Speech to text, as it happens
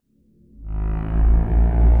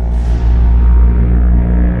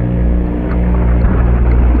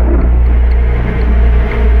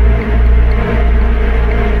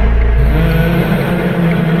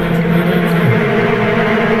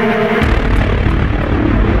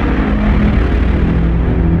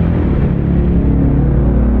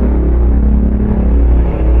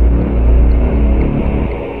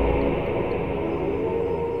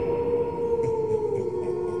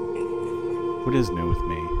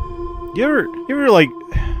You ever like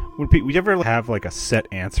when people, you ever have like a set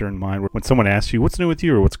answer in mind when someone asks you what's new with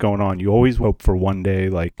you or what's going on? You always hope for one day,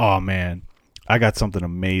 like, oh man, I got something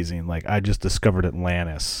amazing. Like I just discovered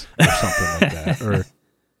Atlantis or something like that. Or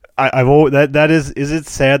I've always that is it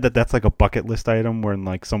sad that that's like a bucket list item when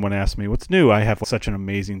like someone asks me what's new? I have such an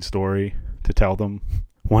amazing story to tell them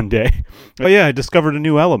one day. Oh yeah, I discovered a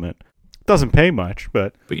new element. Doesn't pay much,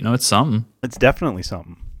 but you know, it's something. It's definitely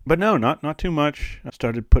something. But no, not too much. I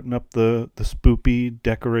started putting up the spoopy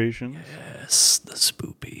decorations. Yes, the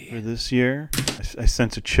spoopy. For this year. I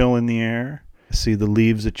sense a chill in the air. I see the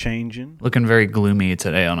leaves are changing. Looking very gloomy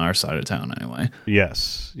today on our side of town anyway.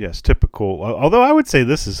 Yes, typical. Although I would say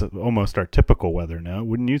this is almost our typical weather now,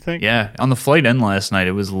 wouldn't you think? Yeah, on the flight in last night,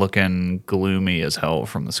 it was looking gloomy as hell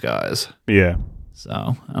from the skies. Yeah. So,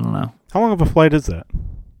 I don't know. How long of a flight is that?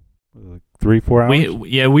 Like 3-4 hours?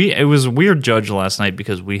 It was a weird judge last night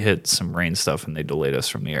because we hit some rain stuff and they delayed us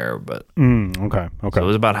from the air, but okay. So it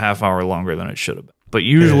was about half hour longer than it should have been. But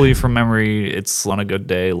usually from memory, it's on a good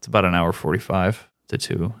day, it's about an hour 45 to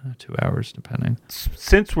 2 hours depending.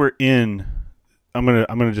 Since we're in, I'm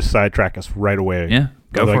gonna just sidetrack us right away. Yeah,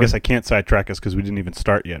 go for it. I guess I can't sidetrack us because we didn't even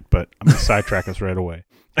start yet, but I'm gonna sidetrack us right away.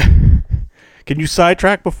 Can you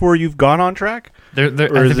sidetrack before you've gone on track? I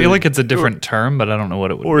feel like it's a different term, but I don't know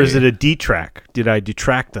what it would be. Or is it a detrack? Did I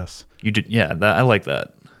detract us? You did, yeah. I like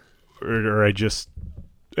that. Or I just...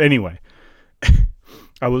 Anyway.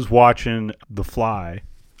 I was watching The Fly.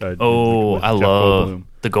 I love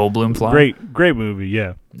the Goldblum Fly. Great movie,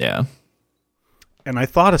 yeah. Yeah. And I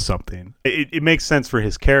thought of something. It makes sense for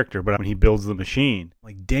his character, but when he builds the machine,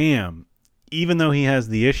 like, damn, even though he has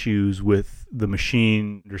the issues with the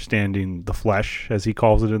machine understanding the flesh, as he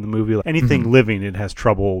calls it in the movie, like anything living, it has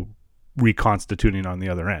trouble reconstituting on the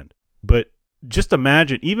other end. But just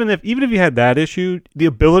imagine, even if you had that issue, the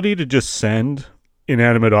ability to just send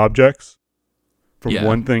inanimate objects from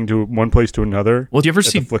one place to another. Well, do you ever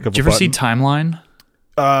see Timeline?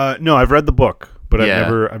 No, I've read the book, but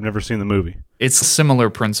I've never seen the movie. It's a similar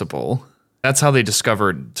principle. That's how they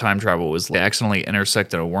discovered time travel, was they accidentally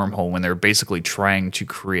intersected a wormhole when they were basically trying to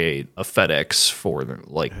create a FedEx for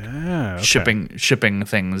shipping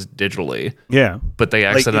things digitally. Yeah. But they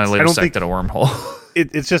accidentally intersected a wormhole.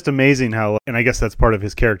 It's just amazing how, and I guess that's part of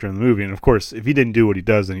his character in the movie. And of course, if he didn't do what he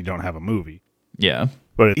does, then you don't have a movie. Yeah.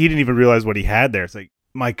 But he didn't even realize what he had there. It's like,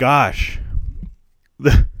 my gosh,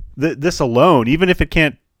 this alone, even if it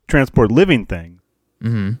can't transport living things,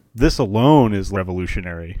 this alone is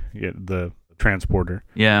revolutionary. The transporter,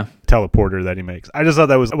 teleporter that he makes. I just thought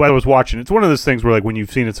that was what I was watching. It's one of those things where, like, when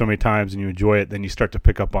you've seen it so many times and you enjoy it, then you start to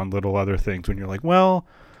pick up on little other things when you're like, well,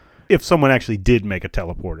 if someone actually did make a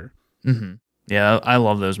teleporter. Yeah, I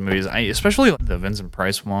love those movies. Especially the Vincent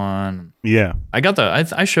Price one. Yeah,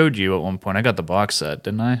 I showed you at one point. I got the box set,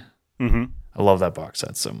 didn't I? I love that box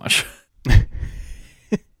set so much.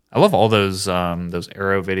 I love all those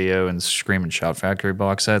Arrow Video and Scream and Shout Factory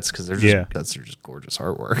box sets because they're just gorgeous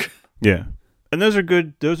artwork. Yeah, and those are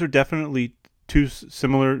good. Those are definitely two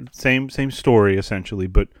similar, same story essentially,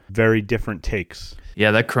 but very different takes.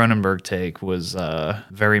 Yeah, that Cronenberg take was a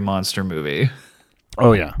very monster movie.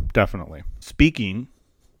 Oh yeah, definitely. Speaking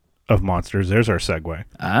of monsters, there's our segue.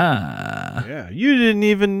 Yeah, you didn't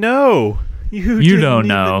even know. You don't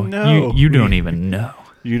know. You don't even know.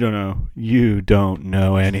 You don't know. You don't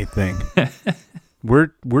know anything.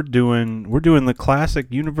 We're doing the classic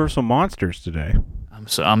Universal monsters today.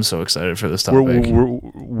 I'm so excited for this topic.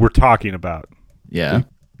 We're talking about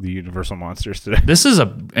the Universal monsters today. This is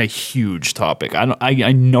a huge topic.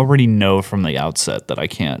 I already know from the outset that I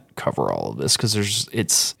can't cover all of this because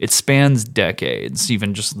it spans decades.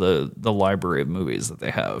 Even just the library of movies that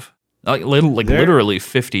they have, literally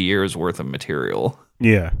 50 years worth of material.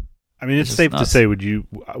 Yeah. I mean, it's safe to say, would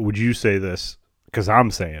you say this? Because I'm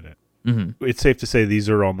saying it. It's safe to say these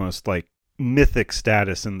are almost like mythic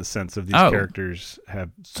status in the sense of these characters have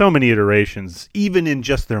so many iterations, even in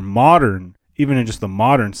just the modern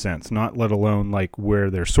sense, not let alone like where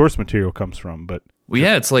their source material comes from, but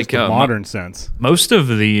it's like the modern sense. Most of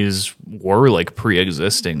these were like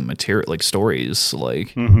pre-existing material, like stories,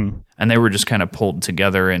 like, and they were just kind of pulled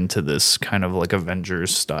together into this kind of like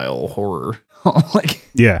Avengers style horror, like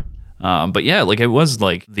but yeah, like it was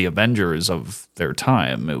like the Avengers of their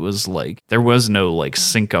time. It was like there was no like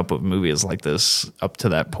sync up of movies like this up to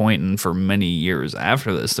that point, and for many years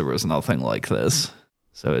after this, there was nothing like this.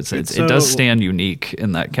 So it does stand unique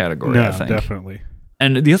in that category. No, I think definitely.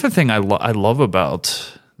 And the other thing I love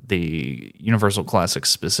about the Universal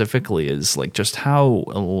Classics specifically is like just how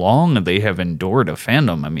long they have endured a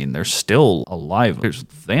fandom. I mean, they're still alive. There's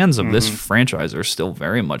fans of this franchise are still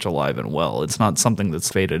very much alive and well. It's not something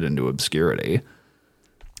that's faded into obscurity.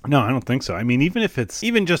 No, I don't think so. I mean, even if it's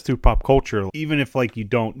even just through pop culture, even if like you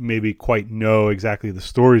don't maybe quite know exactly the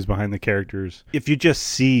stories behind the characters, if you just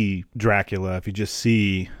see Dracula, if you just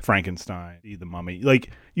see Frankenstein, see the Mummy, like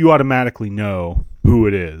you automatically know who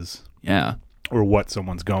it is. Yeah. Or what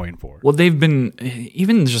someone's going for. Well, they've been,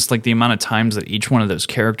 even just like the amount of times that each one of those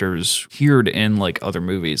characters appeared in like other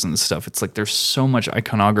movies and stuff, it's like there's so much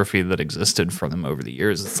iconography that existed for them over the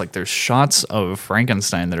years. It's like there's shots of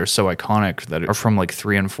Frankenstein that are so iconic that are from like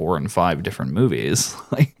 3 and 4 and 5 different movies.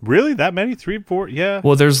 Like, really? That many? 3 and 4? Yeah.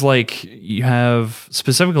 Well, there's like, you have,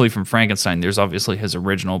 specifically from Frankenstein, there's obviously his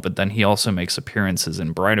original, but then he also makes appearances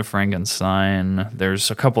in Bride of Frankenstein. There's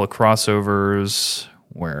a couple of crossovers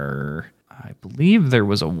where I believe there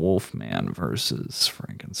was a Wolfman versus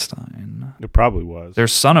Frankenstein. It probably was.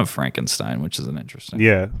 There's Son of Frankenstein, which is an interesting.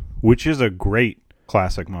 Yeah, which is a great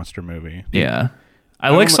classic monster movie. Yeah, I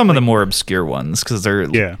like some of the more obscure ones because they're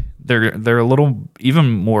a little even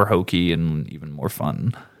more hokey and even more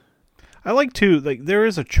fun. I like too. Like there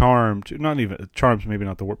is a charm to, not even charm's maybe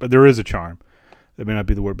not the word, but there is a charm. That may not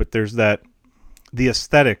be the word, but there's the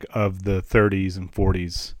aesthetic of the 30s and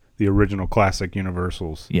 40s. The original classic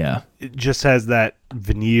Universals. Yeah. It just has that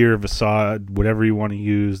veneer, facade, whatever you want to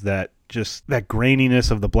use, that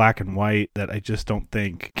graininess of the black and white that I just don't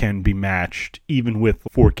think can be matched even with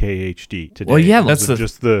 4K HD today. Well, yeah, that's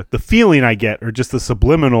just the feeling I get, or just the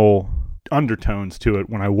subliminal undertones to it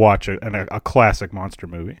when I watch a classic monster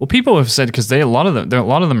movie. Well, people have said because a lot of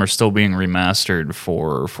them are still being remastered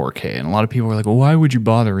for 4K, and a lot of people are like, "Well, why would you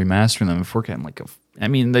bother remastering them in 4K?" I'm like, I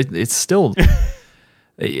mean, it's still.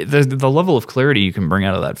 The level of clarity you can bring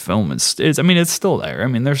out of that film is I mean, it's still there. I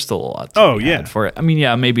mean, there's still a lot to be had for it. I mean,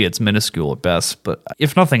 yeah, maybe it's minuscule at best, but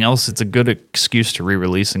if nothing else, it's a good excuse to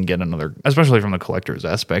re-release and get another, especially from the collector's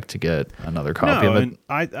aspect, to get another copy of it. And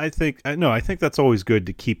I think that's always good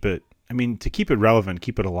to keep it. I mean, to keep it relevant,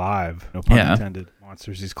 keep it alive. No pun intended.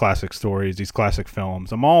 Monsters, these classic stories, these classic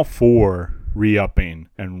films. I'm all for re-upping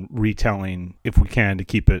and retelling if we can to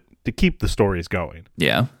keep the stories going.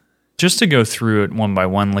 Yeah. Just to go through it one by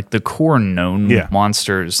one, like the core known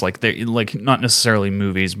monsters, like they like not necessarily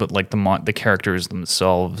movies, but like the characters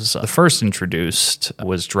themselves. The first introduced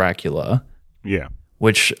was Dracula. Yeah.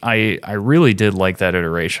 Which I really did like that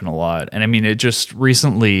iteration a lot. And I mean, it just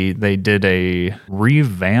recently they did a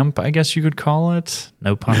revamp, I guess you could call it.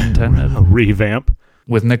 No pun intended. A revamp?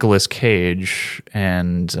 With Nicolas Cage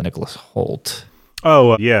and Nicholas Hoult.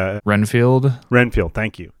 Oh, yeah. Renfield,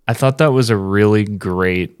 thank you. I thought that was a really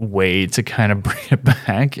great way to kind of bring it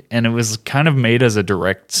back. And it was kind of made as a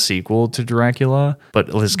direct sequel to Dracula, but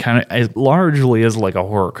it was kind of largely as like a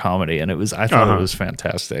horror comedy. And I thought it was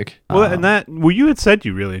fantastic. Well, you had said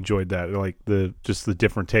you really enjoyed that, like the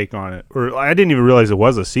different take on it. Or I didn't even realize it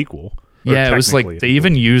was a sequel. Yeah, it was like they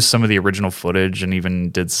even used some of the original footage and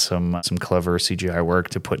even did some clever CGI work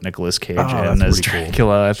to put Nicolas Cage in as Dracula.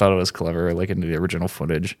 Cool. I thought it was clever, like into the original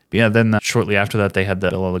footage. But yeah, then shortly after that, they had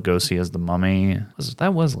Bela Lugosi as the Mummy.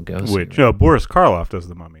 That was Lugosi. Which no, Boris Karloff does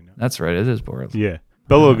the Mummy. No? That's right, it is Boris. Yeah,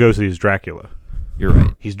 Bela Lugosi is Dracula. You're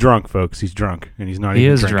right. He's drunk, folks. He's drunk, and he's not. He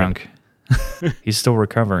even is drinking. drunk. He's still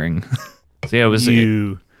recovering. So yeah, it was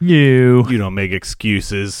you. You don't make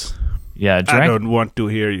excuses. Yeah, I don't want to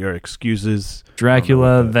hear your excuses.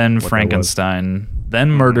 Dracula, then Frankenstein,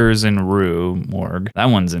 then Murders in Rue Morgue. That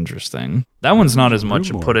one's interesting. That one's not as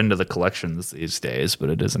much put into the collections these days,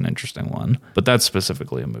 but it is an interesting one. But that's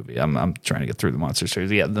specifically a movie. I'm trying to get through the monster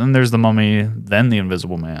series. Yeah, then there's The Mummy, then The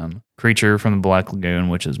Invisible Man, Creature from the Black Lagoon,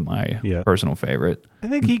 which is my personal favorite. I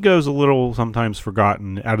think he goes a little sometimes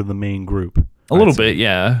forgotten out of the main group. A little bit,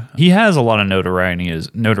 yeah. He has a lot of notoriety.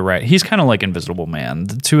 He's kind of like Invisible Man.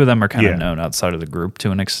 The two of them are kind of known outside of the group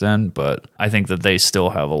to an extent, but I think that they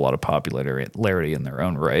still have a lot of popularity in their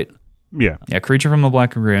own right. Yeah. Yeah, Creature from the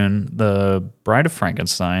Black Lagoon, The Bride of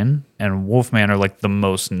Frankenstein, and Wolfman are like the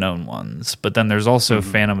most known ones. But then there's also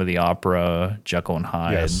Phantom of the Opera, Jekyll and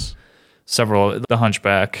Hyde, several, The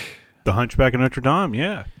Hunchback. The Hunchback of Notre Dame,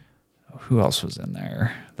 yeah. Who else was in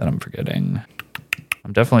there that I'm forgetting?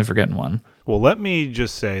 I'm definitely forgetting one. Well, let me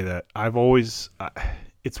just say that I've always,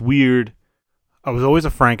 it's weird. I was always a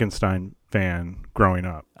Frankenstein fan growing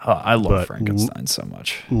up. I love Frankenstein so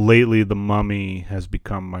much. Lately, The Mummy has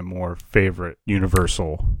become my more favorite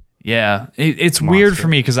Universal Yeah, it's weird for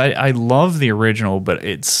me because I love the original, but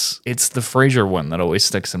it's the Fraser one that always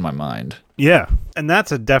sticks in my mind. Yeah, and that's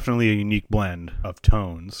definitely a unique blend of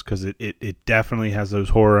tones because it definitely has those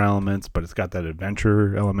horror elements, but it's got that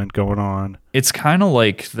adventure element going on. It's kind of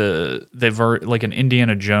like like an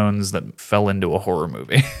Indiana Jones that fell into a horror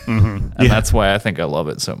movie, and that's why I think I love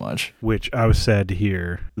it so much. Which I was sad to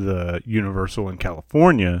hear the Universal in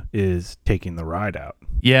California is taking the ride out.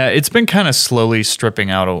 Yeah, it's been kind of slowly stripping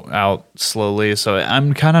out slowly, so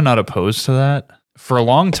I'm kind of not opposed to that. For a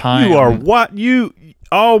long time, you are what you.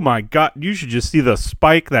 Oh my God, you should just see the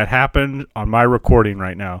spike that happened on my recording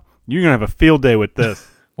right now. You're going to have a field day with this.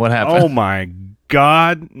 What happened? Oh my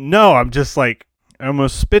God. No, I'm just like, I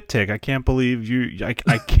almost spit take. I can't believe you.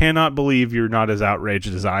 I cannot believe you're not as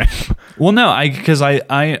outraged as I am. Well, no, because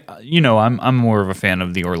I'm more of a fan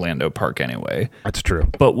of the Orlando park anyway. That's true.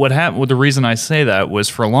 But what happened? Well, the reason I say that was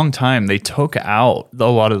for a long time they took out a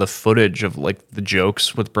lot of the footage of like the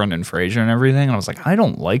jokes with Brendan Fraser and everything. And I was like, I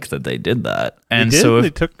don't like that they did that. And so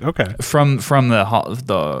they took from the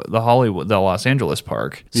Hollywood, the Los Angeles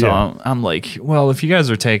park. So yeah. I'm like, well, if you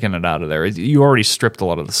guys are taking it out of there, you already stripped a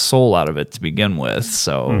lot of the soul out of it to begin with.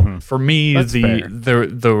 So for me,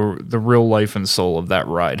 the real life and soul of that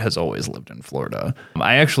ride has always lived in Florida.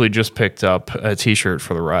 I actually just picked up a T-shirt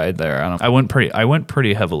for the ride there. I went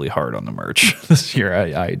pretty heavily hard on the merch this year.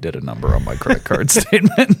 I did a number on my credit card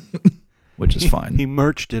statement, which is fine. He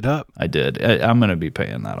merched it up. I did. I'm going to be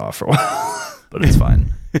paying that off for a while, but it's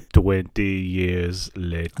fine. 20 years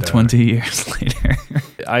later. 20 years later.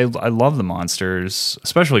 I love the monsters,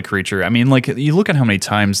 especially Creature. I mean, like, you look at how many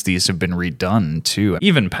times these have been redone, too.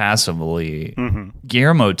 Even passively.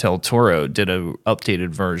 Guillermo del Toro did an updated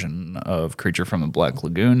version of Creature from the Black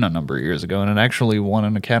Lagoon a number of years ago, and it actually won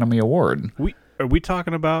an Academy Award. Are we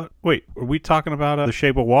talking about The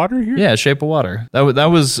Shape of Water here? Yeah, Shape of Water. It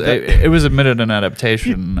was admitted an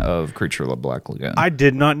adaptation of Creature of the Black Lagoon. I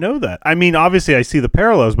did not know that. I mean, obviously I see the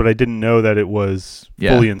parallels, but I didn't know that it was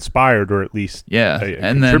fully inspired, or at least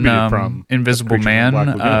and then from Invisible Man.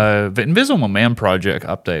 The Invisible Man project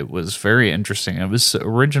update was very interesting. It was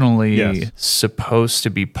originally supposed to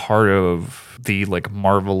be part of the like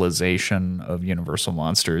Marvelization of Universal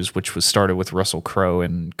Monsters, which was started with Russell Crowe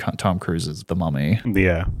and Tom Cruise's The Mummy.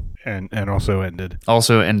 Yeah. And also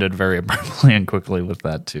ended very abruptly and quickly with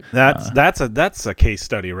that too. That's a case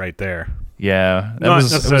study right there. Yeah, not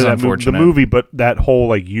necessarily unfortunate. The movie, but that whole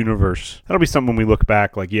like universe. That'll be something when we look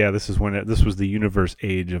back. Like, yeah, this was the universe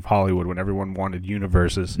age of Hollywood when everyone wanted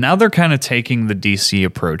universes. Now they're kind of taking the DC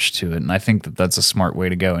approach to it, and I think that that's a smart way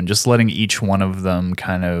to go. And just letting each one of them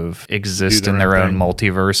kind of exist in their own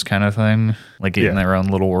multiverse, kind of thing, like in their own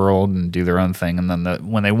little world and do their own thing. And then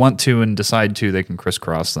when they want to and decide to, they can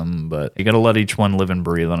crisscross them. But you got to let each one live and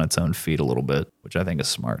breathe on its own feet a little bit, which I think is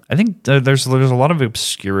smart. I think there's a lot of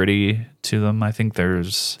obscurity to them. I think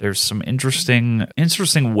there's some interesting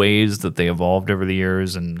ways that they evolved over the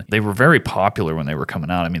years, and they were very popular when they were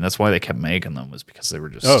coming out. I mean, that's why they kept making them, was because they were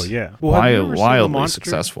just wildly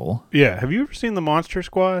successful. Yeah, have you ever seen the Monster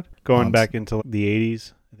Squad going back into the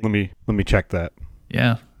 80s? Let me check that.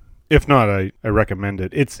 Yeah. If not, I recommend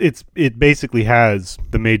it. It basically has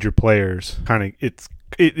the major players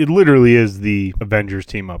It literally is the Avengers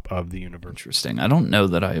team up of the universe. Interesting. I don't know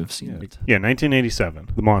that I have seen it. Yeah, 1987,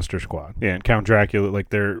 the Monster Squad. Yeah, and Count Dracula, like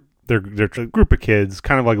they're a group of kids,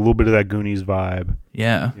 kind of like a little bit of that Goonies vibe.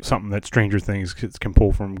 Yeah. Something that Stranger Things can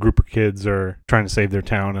pull from. A group of kids are trying to save their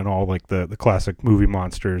town, and all like the classic movie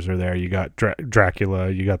monsters are there. You got Dracula,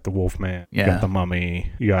 you got the Wolfman, you got the Mummy,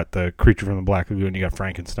 you got the Creature from the Black Lagoon, you got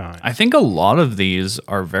Frankenstein. I think a lot of these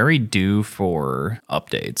are very due for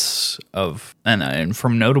updates and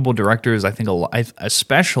from notable directors. I think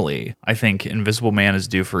I think Invisible Man is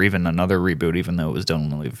due for even another reboot, even though it was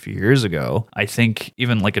done only a few years ago. I think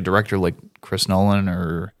even like a director like Chris Nolan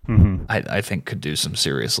or I think could do some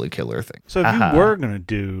seriously killer things. So if you were going to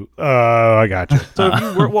do... I got you. So if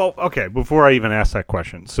you were... Well, okay, before I even ask that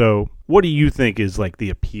question, so what do you think is like the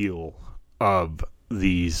appeal of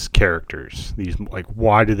these characters? These, like,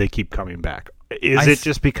 why do they keep coming back? Is it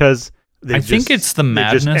just because... I think it's the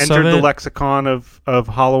madness of it. Just entered the lexicon of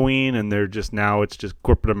Halloween, and they're just now it's just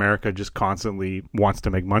corporate America just constantly wants to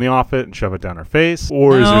make money off it and shove it down our face?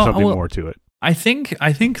 Or is there something more to it? I think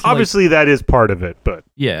obviously that is part of it, but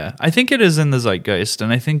yeah, I think it is in the zeitgeist,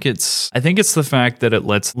 and I think it's the fact that it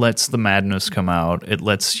lets the madness come out. It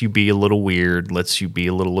lets you be a little weird, lets you be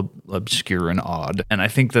a little obscure and odd, and I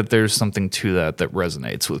think that there's something to that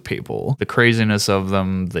resonates with people. The craziness of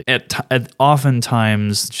them,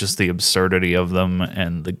 oftentimes just the absurdity of them,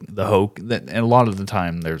 and the hoke. And a lot of the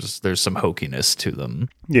time, there's some hokiness to them.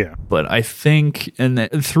 Yeah, but I think,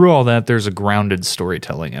 through all that, there's a grounded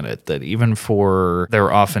storytelling in it that even for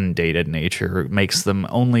their often dated nature makes them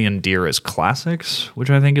only endear as classics, which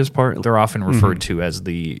I think is part. They're often referred to as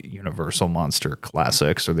the Universal Monster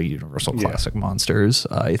Classics or the Universal Classic Monsters.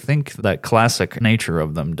 I think that classic nature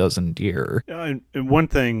of them does endear. And one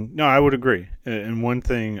thing, no, I would agree. And one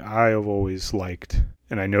thing I have always liked,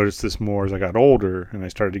 and I noticed this more as I got older and I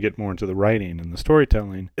started to get more into the writing and the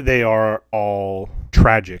storytelling, they are all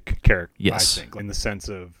tragic characters, yes. I think, in the sense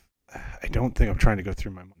of, I don't think I'm trying to go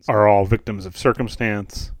through my mind, are all victims of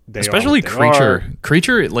circumstance. Especially Creature.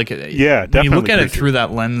 Creature, like, yeah, definitely. When you look at Creature. it through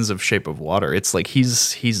that lens of Shape of Water, it's like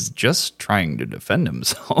he's just trying to defend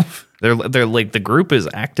himself. They're like, the group is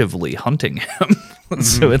actively hunting him.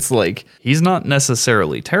 So it's like he's not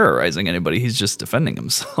necessarily terrorizing anybody, he's just defending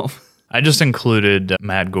himself. I just included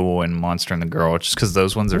Mad Ghoul and Monster and the Girl just because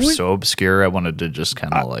those ones are so obscure. I wanted to just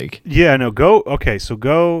kind of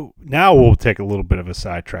go. Now we'll take a little bit of a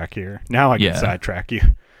sidetrack here. Now I can sidetrack you.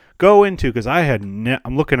 Go into, because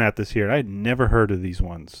I'm looking at this here. I had never heard of these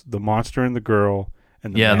ones. The Monster and the Girl.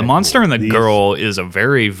 And the Monster and the Girl is a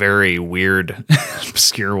very, very weird,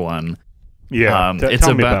 obscure one. Yeah,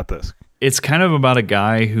 tell me about this. It's kind of about a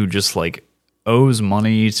guy who just like owes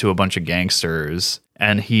money to a bunch of gangsters.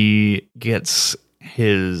 And he gets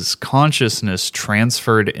his consciousness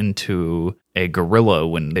transferred into a gorilla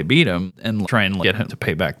when they beat him and try and get him to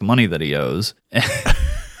pay back the money that he owes.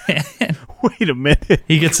 Wait a minute.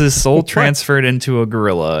 He gets his soul transferred into a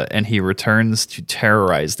gorilla, and he returns to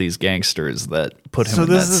terrorize these gangsters that put him in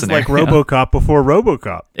that scenario. So this is like RoboCop before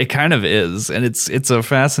RoboCop. It kind of is, and it's a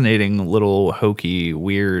fascinating little hokey,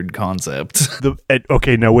 weird concept.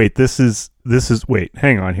 Okay, no, wait. This is wait.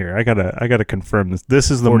 Hang on here. I gotta confirm this. This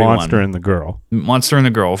is the 41. Monster and the Girl. Monster and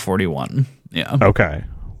the Girl, 41. Yeah. Okay.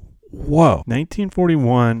 Whoa.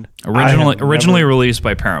 1941. Originally released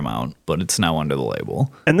by Paramount, but it's now under the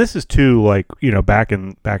label. And this is too, like, back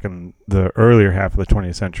in the earlier half of the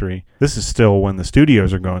 20th century. This is still when the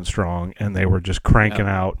studios are going strong and they were just cranking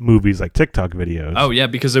out movies like TikTok videos. Oh yeah,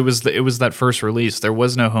 because it was that first release. There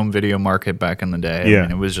was no home video market back in the day. I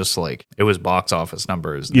mean, it was just like it was box office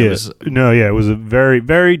numbers. Yeah. It was a very,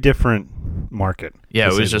 very different market. Yeah,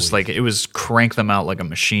 it was just like it was crank them out like a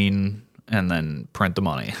machine and then print the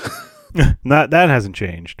money. That hasn't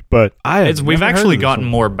changed, but we've actually gotten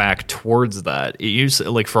more back towards that. It used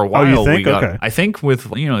like for a while. Oh, you think? Okay. I think with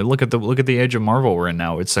look at the age of Marvel we're in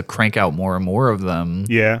now. It's a crank out more and more of them.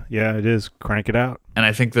 Yeah, it is crank it out. And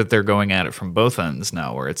I think that they're going at it from both ends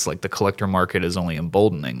now, where it's like the collector market is only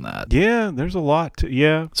emboldening that. Yeah, there's a lot.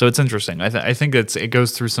 So it's interesting. I think it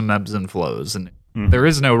goes through some ebbs and flows, and there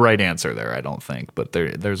is no right answer there, I don't think. But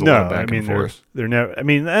there's a lot of back and forth.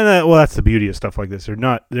 Well, that's the beauty of stuff like this.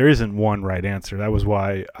 There isn't one right answer. That was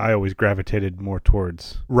why I always gravitated more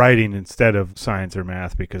towards writing instead of science or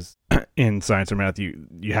math, because in science or math, you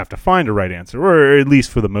have to find a right answer, or at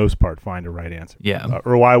least for the most part, find a right answer. Yeah.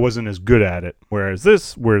 Or why I wasn't as good at it. Whereas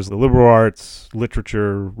the liberal arts,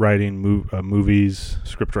 literature, writing, movies,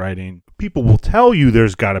 script writing, people will tell you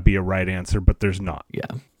there's got to be a right answer, but there's not. Yeah.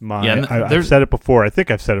 I've said it before. I think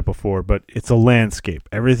I've said it before, but it's a landscape.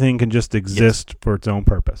 Everything can just exist for its own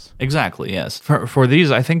purpose. Exactly. Yes. For these,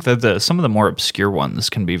 I think that some of the more obscure ones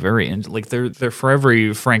can be very like they're for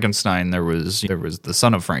every Frankenstein. There was the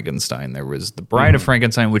Son of Frankenstein. There was the Bride of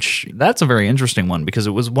Frankenstein, which that's a very interesting one because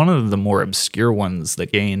it was one of the more obscure ones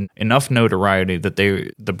that gained enough notoriety that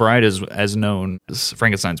the Bride is as known as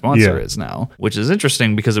Frankenstein's monster is now, which is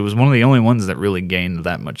interesting because it was one of the only ones that really gained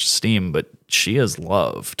that much steam, but she is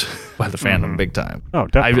loved by the fandom big time. Oh,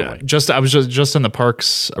 definitely. I was just in the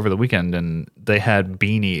parks over the weekend, and they had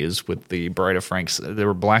beanies with the Bride of There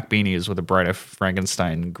were black beanies with the Bride of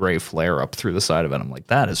Frankenstein gray flare up through the side of it. I'm like,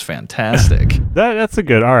 that is fantastic. That's a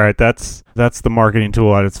good. All right, that's the marketing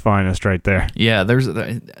tool at its finest, right there. Yeah, there's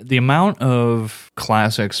the amount of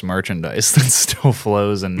classics merchandise that still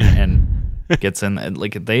flows and gets in.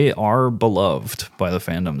 Like they are beloved by the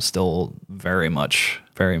fandom still, very much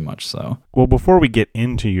so. Well, before we get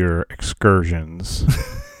into your excursions,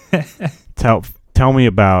 tell me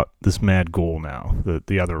about this Mad Ghoul now.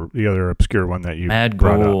 The other obscure one that you Mad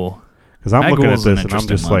Ghoul. Because I'm looking at this and I'm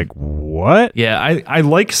just like, whoa. what? Yeah, I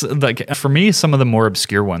like for me, some of the more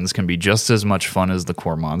obscure ones can be just as much fun as the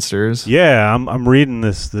core monsters. Yeah, I'm reading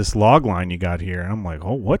this log line you got here, and I'm like,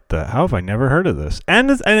 oh, what the? How have I never heard of this?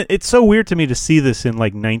 And it's so weird to me to see this in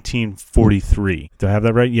like 1943. Do I have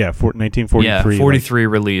that right? Yeah, 1943. Yeah, 43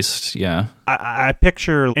 released. Yeah. I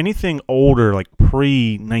picture anything older, like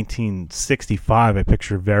pre-1965, I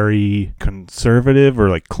picture very conservative or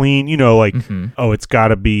like clean, like, oh, it's got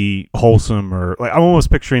to be wholesome, or like I'm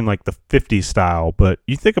almost picturing like the 50s style. But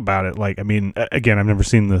you think about it, like, I mean, again, I've never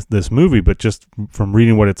seen this movie, but just from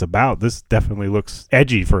reading what it's about, this definitely looks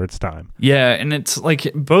edgy for its time. Yeah, and it's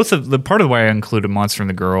like both of the part of the way I included Monster and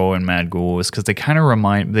the Girl and Mad Ghoul is because they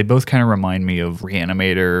both kind of remind me of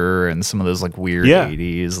Reanimator and some of those like weird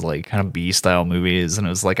 80s, like kind of B style movies. And it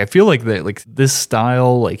was like, I feel like that, like this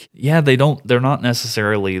style, like, yeah, they're not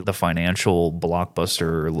necessarily the financial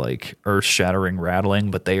blockbuster, like earth shattering rattling,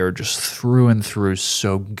 but they are just through and through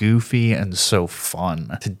so goofy and so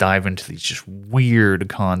fun to dive into these just weird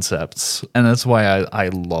concepts. And that's why I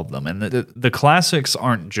love them. And the classics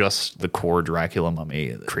aren't just the core Dracula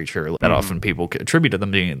mummy creature that often people attribute to them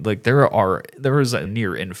being like, there is a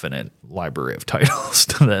near infinite library of titles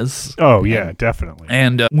to this. Oh yeah, definitely.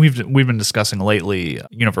 And we've been discussing lately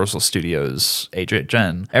Universal Studios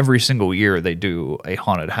HHN. Every single year they do a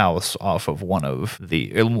haunted house off of one of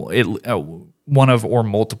or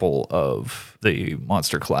multiple of the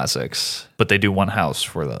monster classics, but they do one house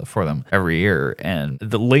for them every year. And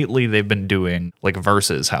lately they've been doing like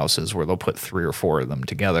versus houses where they'll put 3 or 4 of them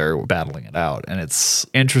together battling it out, and it's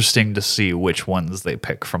interesting to see which ones they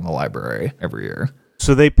pick from the library every year.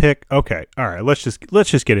 So they pick. Okay, all right. Let's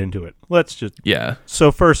just get into it. Yeah.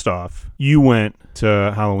 So first off, you went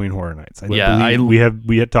to Halloween Horror Nights. We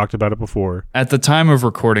had talked about it before. At the time of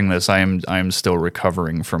recording this, I am still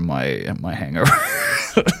recovering from my hangover.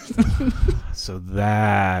 So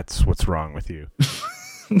that's what's wrong with you.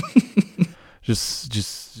 just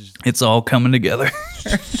it's all coming together.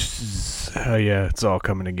 Oh yeah, it's all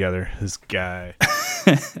coming together. This guy.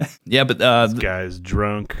 Yeah, but this guy's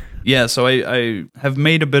drunk. Yeah, so I have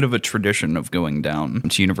made a bit of a tradition of going down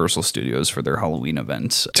to Universal Studios for their Halloween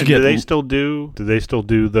event. Do they still do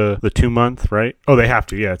the 2-month, right? Oh, they have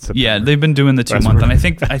to. Yeah, it's September. Yeah, they've been doing the 2-month, and I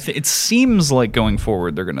think it seems like going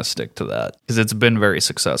forward they're going to stick to that because it's been very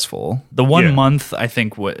successful. The 1 month, I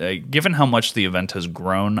think, given how much the event has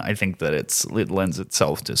grown, I think that it lends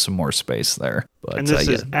itself to some more space there. But, and this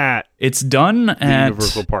is at it's done at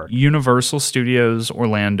Universal Park, Universal Studios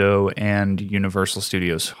Orlando and Universal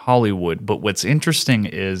Studios Hollywood. But what's interesting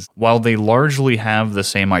is while they largely have the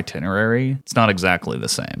same itinerary, it's not exactly the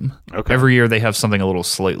same. Okay. Every year they have something a little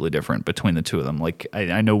slightly different between the two of them. Like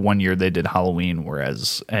I know one year they did Halloween,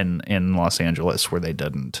 whereas in Los Angeles where they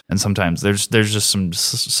didn't. And sometimes there's just some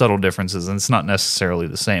subtle differences, and it's not necessarily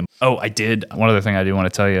the same. Oh, I did. One other thing I do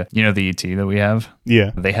want to tell you. You know the ET that we have? Yeah.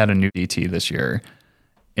 They had a new ET this year.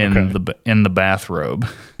 In the bathrobe.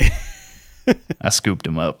 I scooped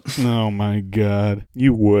him up. Oh my God.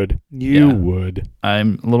 You would.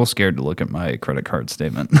 I'm a little scared to look at my credit card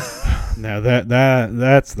statement. Now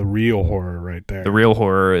that's the real horror right there. The real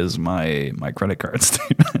horror is my credit card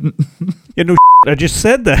statement. Yeah, no, I just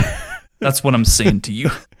said that. That's what I'm saying to you.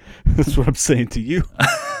 That's what I'm saying to you.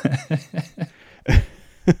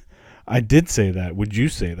 I did say that. Would you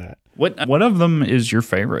say that? What of them is your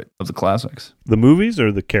favorite of the classics? The movies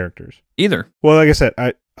or the characters? Either. Well, like I said,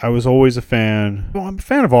 I was always a fan. Well, I'm a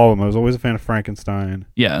fan of all of them. I was always a fan of Frankenstein.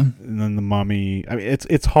 Yeah. And then the Mummy. I mean,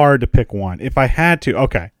 it's hard to pick one. If I had to,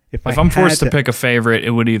 okay. If I'm forced to pick a favorite,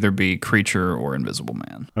 it would either be Creature or Invisible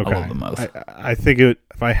Man. Okay. I love them both. I think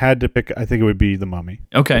if I had to pick, I think it would be the Mummy.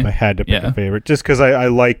 Okay. If I had to pick a favorite, just because I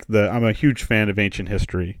like I'm a huge fan of ancient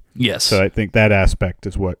history. Yes. So I think that aspect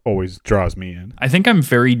is what always draws me in. I think I'm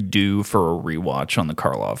very due for a rewatch on the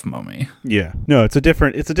Karloff Mummy. Yeah. No, it's a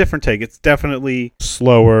different take. It's definitely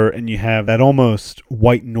slower, and you have that almost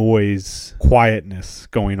white noise quietness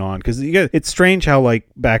going on. Because it's strange how, like,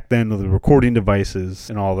 back then, the recording devices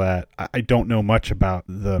and all that, I don't know much about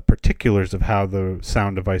the particulars of how the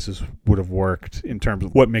sound devices would have worked in terms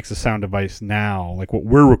of what makes a sound device now, like what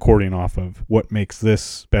we're recording off of, what makes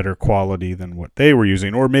this better quality than what they were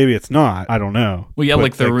using, or maybe it's not. I don't know. Well, yeah, but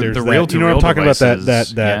like the real to you know what I'm talking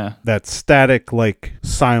devices, about, that static, like,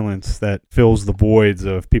 silence that fills the voids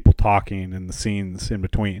of people talking and the scenes in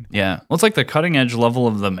between. Yeah. Well, it's like the cutting edge level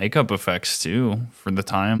of the makeup effects too for the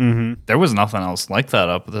time. Mm-hmm. There was nothing else like that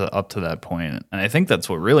up to that point. And I think that's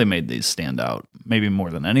what really made these stand out, maybe more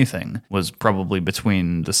than anything, was probably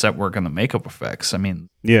between the set work and the makeup effects. I mean,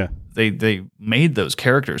 Yeah. They made those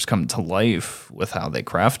characters come to life with how they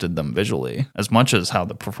crafted them visually, as much as how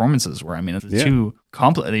the performances were. I mean, it's too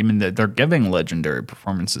complex. I mean, they're giving legendary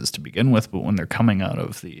performances to begin with, but when they're coming out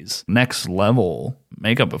of these next level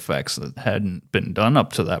makeup effects that hadn't been done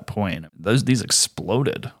up to that point, these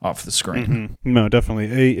exploded off the screen. Mm-hmm. No,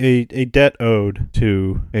 definitely a debt ode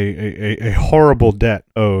to a horrible debt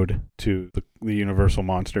ode to the Universal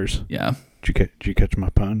monsters. Yeah. Did you catch my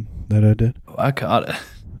pun that I did? Oh, I caught it.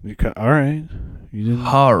 All right. You didn't.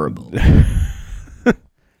 Horrible.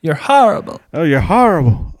 You're horrible. Oh, you're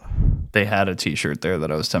horrible. They had a t-shirt there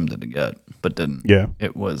that I was tempted to get, but didn't. Yeah.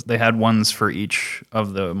 They had ones for each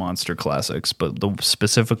of the monster classics, but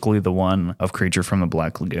specifically the one of Creature from the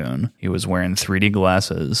Black Lagoon. He was wearing 3D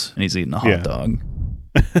glasses and he's eating a hot dog.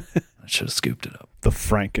 I should have scooped it up. The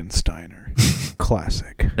Frankensteiner.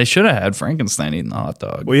 Classic. They should have had Frankenstein eating the hot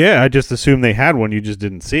dog. Well, yeah, I just assumed they had one. You just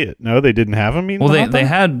didn't see it. No, they didn't have him eating the hot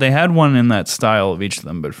dog? They had one in that style of each of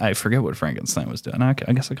them, but I forget what Frankenstein was doing. I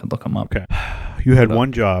guess I could look him up. Okay. You had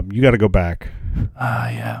one job. You got to go back.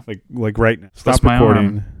 Yeah. Like right now. Stop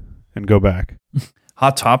recording and go back.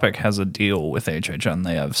 Hot Topic has a deal with HHN.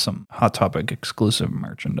 They have some Hot Topic exclusive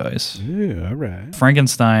merchandise. Yeah, all right.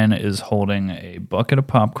 Frankenstein is holding a bucket of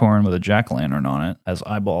popcorn with a jack-o'-lantern on it, has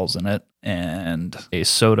eyeballs in it, and a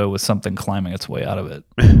soda with something climbing its way out of it.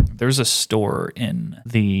 There's a store in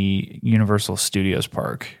the Universal Studios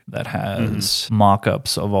park that has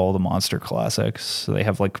mock-ups of all the monster classics. So they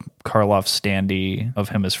have like Karloff standee of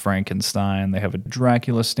him as Frankenstein. They have a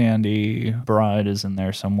Dracula standee. Bride is in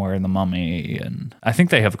there somewhere in The Mummy. And I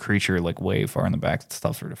think they have a Creature like way far in the back that's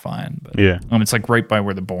tougher to find. But it's like right by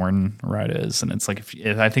where the Bourne ride is. And it's like,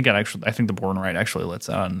 I think the Bourne ride actually lets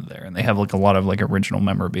out in there. And they have like a lot of like original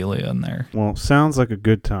memorabilia in there. Well, sounds like a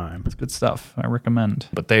good time. It's good stuff. I recommend.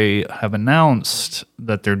 But they have announced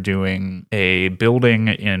that they're doing a building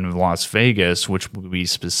in Las Vegas, which will be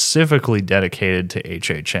specifically dedicated to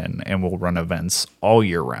HHN and will run events all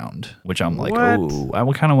year round, which I'm like, oh, I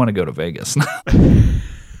kind of want to go to Vegas now.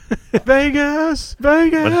 Vegas.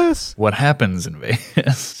 What happens in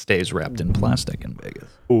Vegas stays wrapped in plastic in Vegas.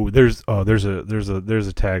 Oh, there's a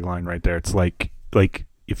tagline right there. It's like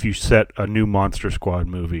if you set a new Monster Squad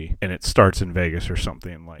movie and it starts in Vegas or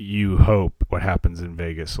something, like you hope what happens in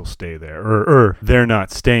Vegas will stay there, or they're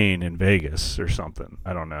not staying in Vegas or something.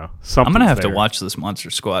 I don't know. I'm gonna have to watch this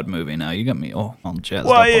Monster Squad movie now. You got me all jazzed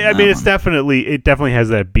up. Well, I mean, it definitely has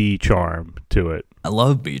that B charm to it. I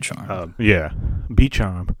love B charm. Yeah, B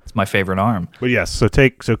charm. It's my favorite arm. But yes, so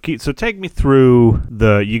take me through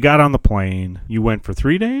you got on the plane. You went for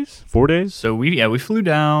 3 days, 4 days. So we flew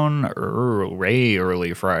down way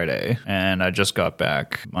early Friday, and I just got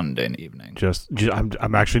back Monday evening.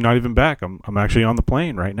 I'm actually not even back. I'm actually on the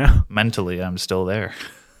plane right now. Mentally, I'm still there.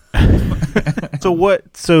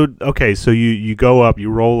 So you go up,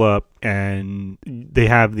 you roll up, and they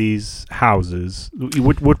have these houses.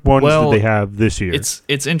 What ones did they have this year?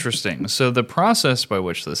 It's interesting. So the process by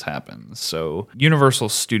which this happens. So Universal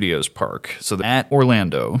Studios Park. So at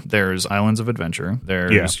Orlando, there's Islands of Adventure.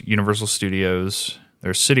 There's Universal Studios.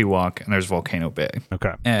 There's City Walk, and there's Volcano Bay.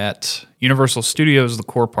 Okay. At Universal Studios, the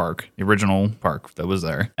core park, the original park that was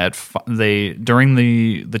there, during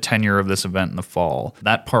the tenure of this event in the fall,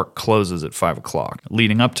 that park closes at 5 o'clock.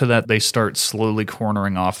 Leading up to that, they start slowly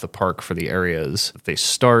cornering off the park for the areas. They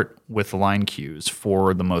start with line queues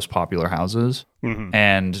for the most popular houses. Mm-hmm.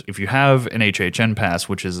 And if you have an HHN pass,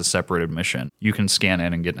 which is a separate admission, you can scan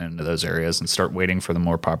in and get into those areas and start waiting for the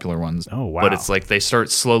more popular ones. Oh, wow. But it's like they start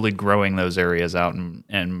slowly growing those areas out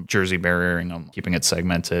and Jersey barriering them, keeping it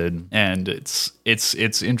segmented. And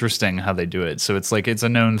it's interesting how they do it. So it's like it's a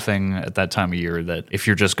known thing at that time of year that if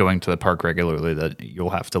you're just going to the park regularly, that you'll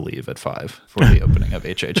have to leave at 5 for the opening of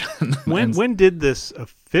HHN. When did this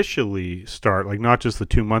officially start? Like not just the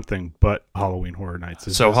 2-month thing, but Halloween Horror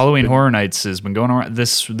Nights. Halloween Horror Nights has been going around.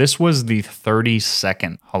 This was the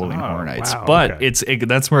 32nd Halloween Horror Nights, wow, but okay.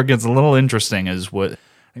 That's where it gets a little interesting. Is what I think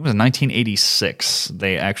it was 1986.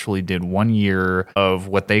 They actually did 1 year of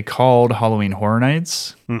what they called Halloween Horror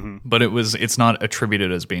Nights, but it's not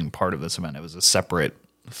attributed as being part of this event. It was a separate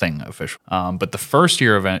thing official. But the first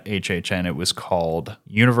year of HHN, it was called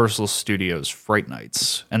Universal Studios Fright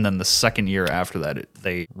Nights. And then the second year after that,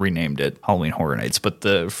 they renamed it Halloween Horror Nights. But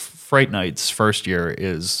the Fright Nights first year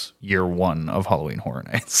is year 1 of Halloween Horror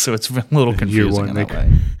Nights. So it's been a little confusing in that way.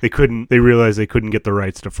 They realized they couldn't get the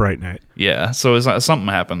rights to Fright Night. Yeah, so something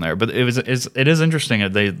happened there. But it is interesting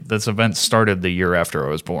that this event started the year after I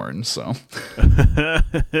was born. So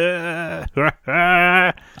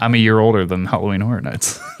I'm a year older than Halloween Horror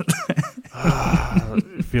Nights.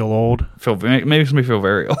 feel old. Makes me feel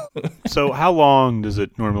very old. So how long does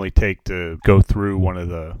it normally take to go through one of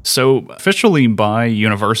the... So officially by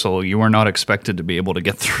Universal, you are not expected to be able to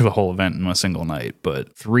get through the whole event in a single night,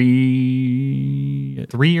 but 3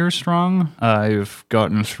 years strong, I've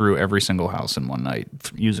gotten through every single house in one night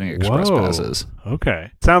using express passes.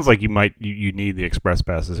 Okay. Sounds like you need the express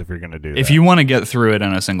passes if you're going to do that. If you want to get through it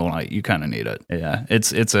in a single night, you kind of need it. Yeah,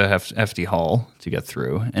 it's a hefty haul to get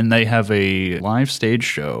through. And they have a live stage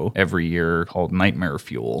show every year called Nightmare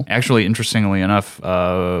Fuel. Actually, interestingly enough,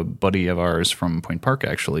 a buddy of ours from Point Park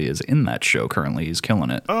actually is in that show currently. He's killing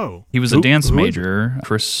it. Oh. He was a dance major,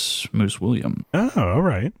 Chris Moose William. Oh, all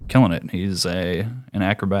right. Killing it. He's an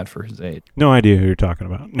acrobat for his age. No idea who you're talking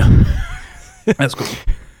about. That's cool.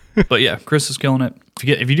 But yeah, Chris is killing it.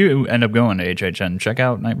 If you do end up going to HHN, check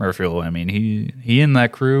out Nightmare Fuel. I mean, he and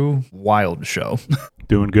that crew, wild show.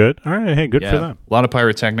 Doing good. All right. Hey, good for them. A lot of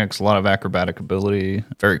pyrotechnics, a lot of acrobatic ability.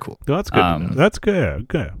 Very cool. Well, that's good. That's good.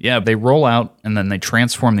 Good. Yeah, they roll out and then they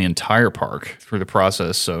transform the entire park through the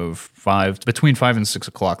process of between 5 and 6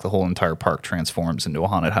 o'clock. The whole entire park transforms into a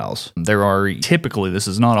haunted house. There are typically, this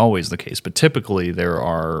is not always the case, but typically there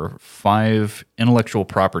are 5 intellectual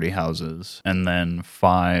property houses and then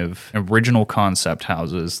 5 original concept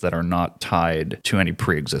houses that are not tied to any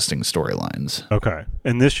pre-existing storylines. Okay.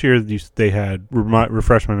 And this year they had,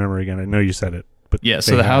 refresh my memory again. I know you said it. But yeah,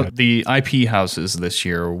 so the IP houses this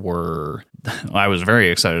year were, I was very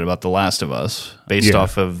excited about The Last of Us, based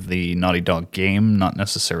off of the Naughty Dog game, not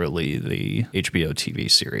necessarily the HBO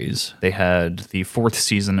TV series. They had the 4th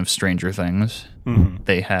season of Stranger Things. Mm-hmm.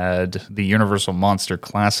 They had the Universal Monster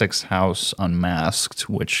Classics House Unmasked,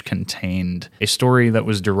 which contained a story that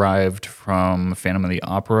was derived from Phantom of the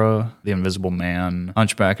Opera, The Invisible Man,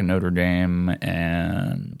 Hunchback of Notre Dame,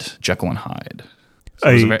 and Jekyll and Hyde. So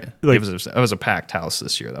it was a packed house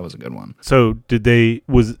this year. That was a good one. So did they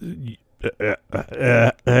Bless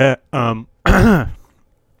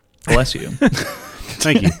you.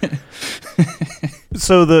 Thank you.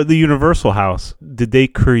 So the Universal house, did they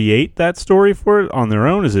create that story for it on their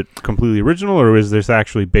own? Is it completely original, or is this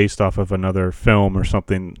actually based off of another film or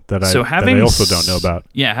something that I also don't know about?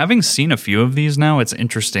 Yeah, having seen a few of these now, it's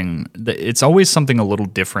interesting. It's always something a little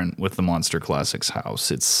different with the Monster Classics house.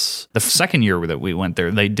 It's the second year that we went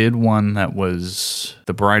there. They did one that was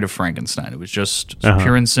The Bride of Frankenstein. It was just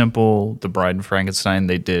pure and simple, The Bride of Frankenstein.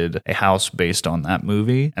 They did a house based on that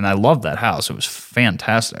movie, and I loved that house. It was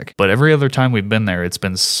fantastic. But every other time we've been there, it's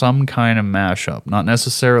been some kind of mashup, not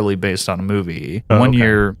necessarily based on a movie. The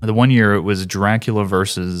one year it was Dracula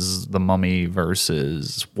versus the Mummy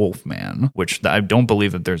versus Wolfman, which I don't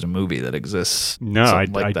believe that there's a movie that exists. No, I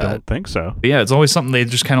don't think so. But yeah, it's always something they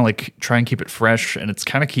just kind of like try and keep it fresh, and it's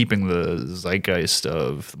kind of keeping the zeitgeist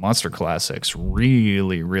of the Monster Classics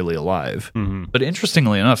really, really alive. Mm-hmm. But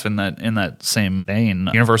interestingly enough, in that same vein,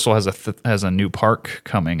 Universal has a new park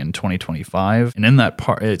coming in 2025, and in that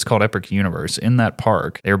park, it's called Epic Universe. In that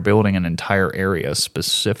park, they're building an entire area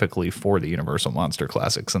specifically for the Universal Monster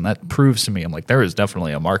Classics, and that proves to me, I'm like, there is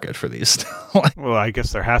definitely a market for these. Well, I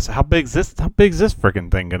guess there has to. How big's this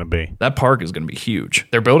freaking thing gonna be? That park is gonna be huge.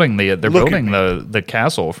 They're building the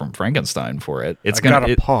castle from Frankenstein for it. It's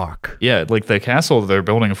a park. Yeah, like the castle they're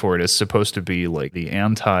building for it is supposed to be like the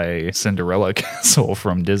anti-Cinderella castle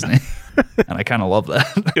from Disney. And I kind of love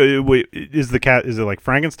that. Wait, is it like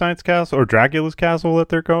Frankenstein's castle or Dracula's castle that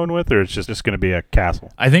they're going with, or it's just going to be a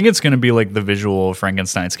castle? I think it's going to be like the visual of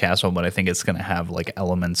Frankenstein's castle, but I think it's going to have like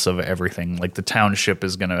elements of everything. Like the township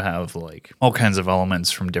is going to have like all kinds of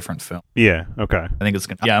elements from different films. Yeah. Okay. I think it's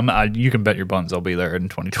going to. Yeah, you can bet your buns I'll be there in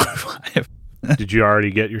 2025. Did you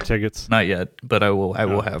already get your tickets? Not yet, but I will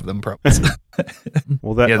have them probably.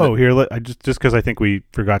 Well, here, just because I think we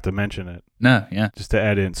forgot to mention it. No, yeah. Just to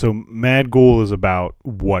add in. So Mad Ghoul is about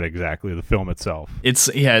what exactly, the film itself? It's,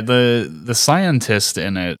 the scientist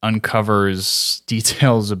in it uncovers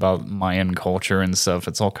details about Mayan culture and stuff.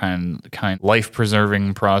 It's all kind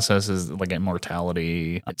life-preserving processes, like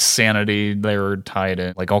immortality, sanity, they're tied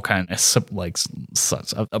in, like all kind of, like,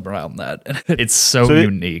 such around that. It's so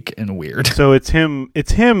unique and weird. So it's him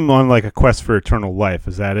on like a quest for eternal life,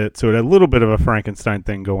 is that it? So it had a little bit of a Frankenstein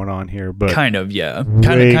thing going on here, but kind of, yeah.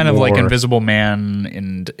 Kind of like Invisible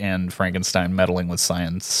Man and Frankenstein meddling with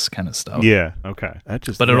science kind of stuff. Yeah, okay.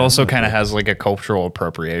 But it also kind of has like a cultural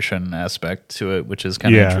appropriation aspect to it, which is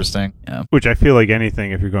kind of interesting. Yeah. Which I feel like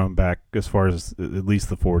anything, if you're going back as far as at least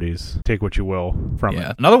the 40s, take what you will from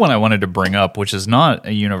it. Another one I wanted to bring up, which is not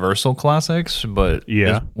a Universal Classics, but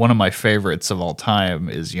is one of my favorites of all time,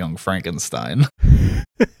 is Young Frankenstein.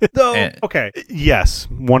 Frankenstein. Okay, yes,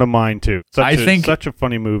 one of mine too. Such a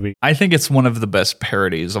funny movie. I think it's one of the best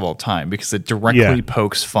parodies of all time because it directly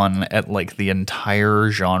pokes fun at like the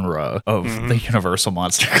entire genre of the Universal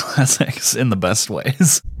Monster Classics in the best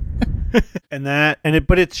ways.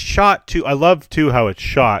 But it's shot too. I love too how it's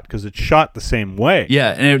shot because it's shot the same way.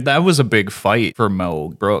 Yeah, and that was a big fight for Mel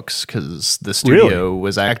Brooks because the studio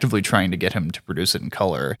was actively trying to get him to produce it in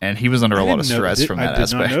color, and he was under a lot of stress from that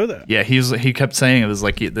aspect. I did not know that. Yeah, he kept saying it was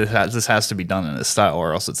like this has to be done in this style,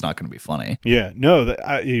 or else it's not going to be funny. Yeah, no,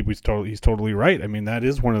 he's totally right. I mean, that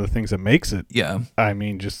is one of the things that makes it. Yeah, I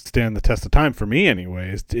mean, just stand the test of time for me,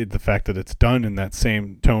 anyways. The fact that it's done in that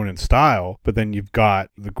same tone and style, but then you've got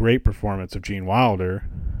the great performance of Gene Wilder.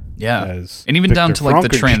 Yeah, as and even Victor down to like the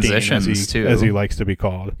transitions as he likes to be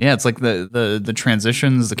called. Yeah, it's like the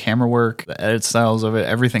transitions, the camera work, the edit styles of it,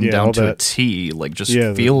 everything down to a T. Like just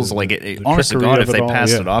feels like it. Honest to God, if they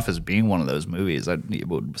passed it off as being one of those movies, it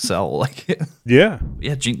would sell. Like yeah.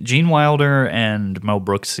 Gene Wilder and Mel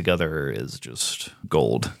Brooks together is just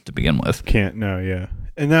gold to begin with.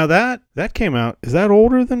 And now that came out, is that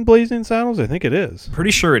older than Blazing Saddles? I think it is.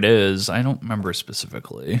 Pretty sure it is. I don't remember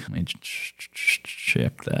specifically. Let me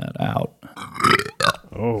check that out.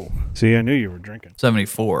 Oh, see, I knew you were drinking.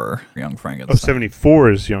 74, Young Frankenstein. Oh,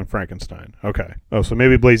 74 is Young Frankenstein. Okay. Oh, so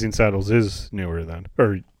maybe Blazing Saddles is newer then,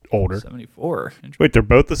 or older. 74. Wait, they're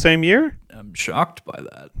both the same year? I'm shocked by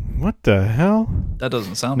that. What the hell? That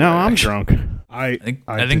doesn't sound right. No, I'm drunk. I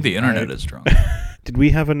think the internet is drunk. Did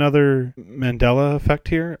we have another Mandela effect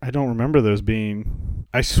here? I don't remember those being...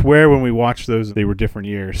 I swear when we watched those, they were different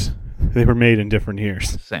years. They were made in different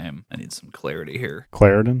years. Same. I need some clarity here.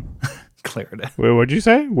 Clarendon? Clarity. Wait, what'd you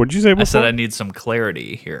say? What'd you say before? I said I need some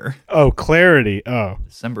clarity here. Oh, clarity. Oh.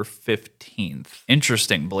 December 15th.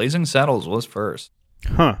 Interesting. Blazing Saddles was first.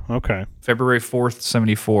 Huh, okay. February 4th,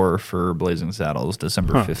 74 for Blazing Saddles.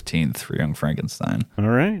 December 15th for Young Frankenstein. All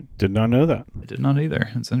right. Did not know that. I did not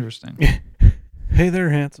either. It's interesting. Hey there,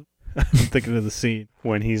 handsome. I'm thinking of the scene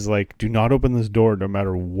when he's like, do not open this door no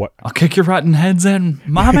matter what. I'll kick your rotten heads in,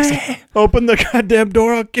 mommy. Open the goddamn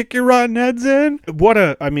door, I'll kick your rotten heads in. One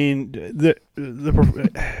of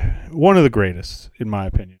the greatest, in my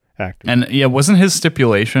opinion. Actor. And yeah, wasn't his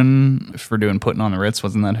stipulation for doing Putting on the Ritz,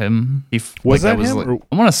 wasn't that him? Was that him?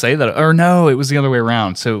 I want to say that, or no, it was the other way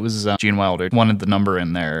around. So it was Gene Wilder wanted the number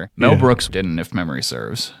in there. Mel Brooks didn't, if memory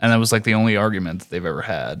serves. And that was like the only argument that they've ever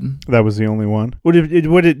had. That was the only one.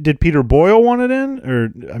 Did Peter Boyle want it in?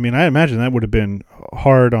 Or, I mean, I imagine that would have been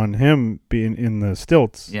hard on him being in the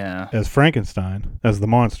stilts as Frankenstein, as the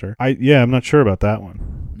monster. I'm not sure about that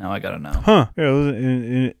one. Now I gotta know. Huh.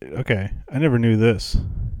 Yeah, okay. I never knew this.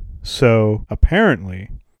 So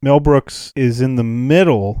apparently, Mel Brooks is in the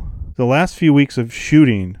middle, the last few weeks of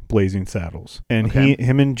shooting Blazing Saddles, and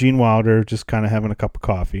him and Gene Wilder just kind of having a cup of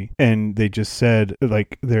coffee, and they just said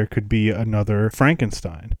like there could be another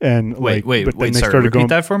Frankenstein. And wait, repeat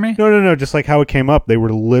that for me? No, just like how it came up, they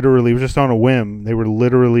were literally, it was just on a whim, they were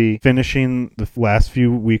literally finishing the last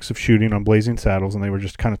few weeks of shooting on Blazing Saddles, and they were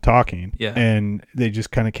just kind of talking, and they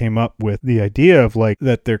just kind of came up with the idea of like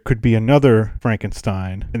that there could be another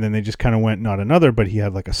Frankenstein, and then they just kind of went, not another, but he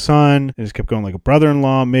had like a son, and just kept going like a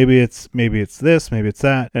brother-in-law, maybe it's this, maybe it's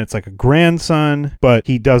that, and it's like a grandson, but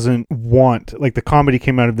he doesn't want, like the comedy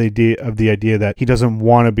came out of the idea that he doesn't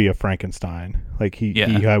want to be a Frankenstein. Like he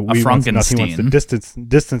wants to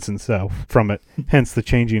distance himself from it, hence the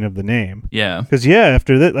changing of the name. Yeah. Because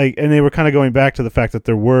after that, like, and they were kind of going back to the fact that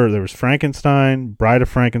there was Frankenstein, Bride of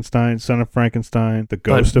Frankenstein, Son of Frankenstein, the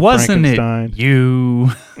Ghost of Frankenstein. It you?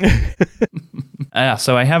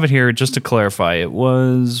 So I have it here just to clarify. It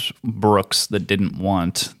was Brooks that didn't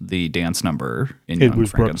want the dance number in Young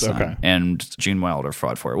Frankenstein, Brooks, okay. And Gene Wilder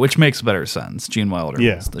fought for it, which makes better sense. Gene Wilder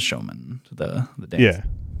was the showman, the dance.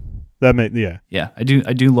 Yeah. I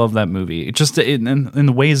do love that movie. It just in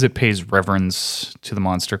the ways it pays reverence to the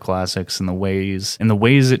monster classics, in the ways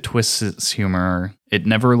it twists its humor. It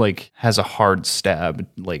never like has a hard stab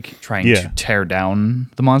like trying to tear down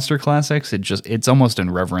the monster classics. It's almost in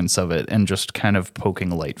reverence of it and just kind of poking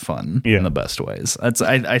light fun in the best ways.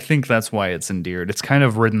 I think that's why it's endeared. It's kind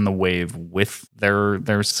of ridden the wave with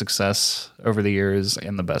their success over the years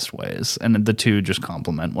in the best ways, and the two just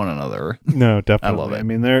complement one another. No, definitely. I love it. I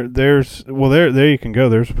mean, there you can go.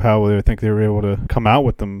 There's how I think they were able to come out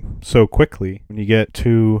with them so quickly. When you get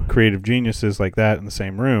two creative geniuses like that in the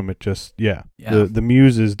same room, it just the the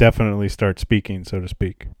muses definitely start speaking, so to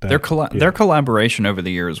speak. Their collaboration over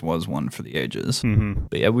the years was one for the ages. Mm-hmm.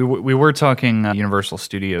 But yeah, we were talking Universal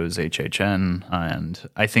Studios HHN, and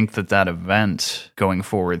I think that event going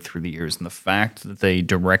forward through the years, and the fact that they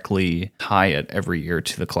directly tie it every year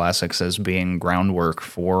to the classics as being groundwork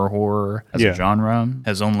for horror as a genre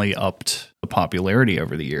has only upped the popularity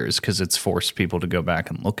over the years, because it's forced people to go back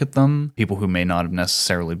and look at them. People who may not have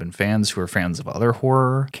necessarily been fans, who are fans of other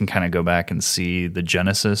horror, can kind of go back and see the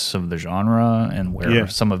genesis of the genre and where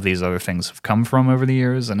some of these other things have come from over the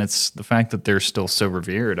years. And it's the fact that they're still so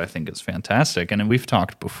revered, I think, is fantastic. And we've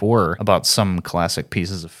talked before about some classic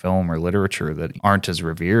pieces of film or literature that aren't as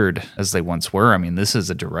revered as they once were. I mean, this is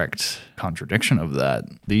a direct contradiction of that.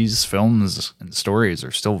 These films and stories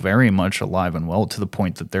are still very much alive and well, to the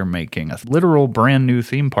point that they're making a literal brand new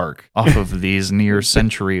theme park off of these near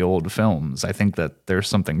century old films. I think that there's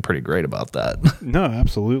something pretty great about that. No,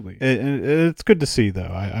 absolutely. It's good to see,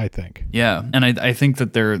 though, I think. Yeah, and I think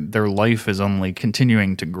that their life is only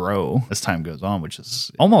continuing to grow as time goes on, which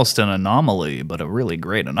is almost an anomaly, but a really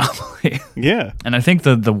great anomaly. Yeah. And I think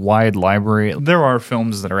that the wide library, there are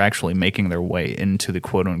films that are actually making their way into the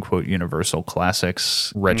quote-unquote Universal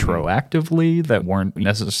Classics retroactively that weren't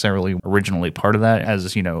necessarily originally part of that,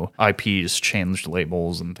 as, you know, IPs changed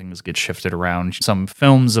labels and things get shifted around. Some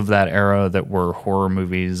films of that era that were horror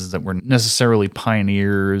movies that were necessarily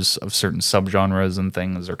pioneers of certain subgenres and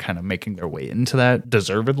things are kind of making their way into that,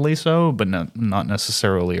 deservedly so, but not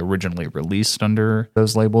necessarily originally released under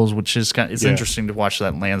those labels, which is kind of, it's interesting to watch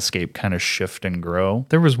that landscape kind of shift and grow.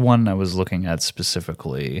 There was one I was looking at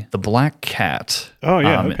specifically, The Black Cat. Oh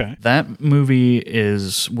yeah, okay. That movie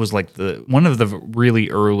was like one of the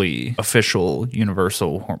really early official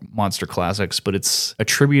Universal monster classics, but it's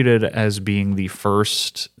attributed as being the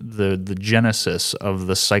first, the genesis of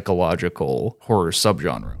the psychological horror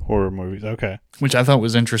subgenre. Horror movies, okay. Which I thought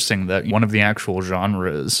was interesting, that one of the actual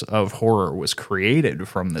genres of horror was created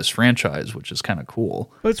from this franchise, which is kind of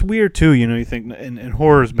cool. But it's weird too, you know, you think, and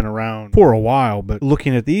horror's been around for a while, but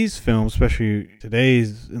looking at these films, especially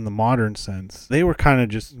today's in the modern sense, they were kind of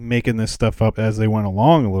just making this stuff up as they went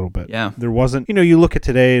along a little bit. Yeah. There wasn't, you know, you look at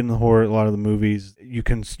today in the horror, a lot of the movies, you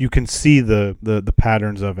can see the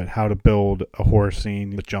patterns of it, how to build a horror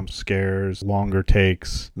scene with jump scares, longer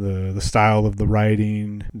takes, the style of the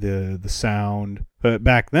writing, the sound. But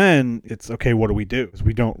back then, it's okay, what do we do? Because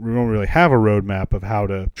we don't really have a roadmap of how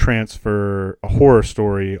to transfer a horror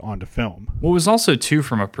story onto film. What was also, too,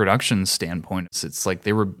 from a production standpoint, it's like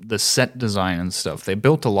they were the set design and stuff. They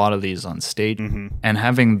built a lot of these on stage, and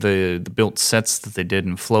having the built sets that they did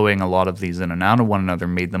and flowing a lot of these in and out of one another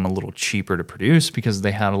made them a little cheaper to produce, because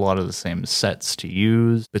they had a lot of the same sets to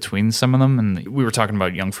use between some of them. And we were talking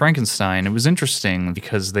about Young Frankenstein. It was interesting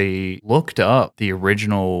because they looked up the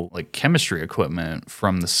original like chemistry equipment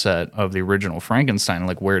from the set of the original Frankenstein.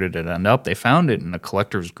 Like, where did it end up? They found it in a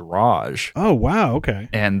collector's garage. Oh, wow. Okay.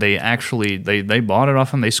 And they actually, they bought it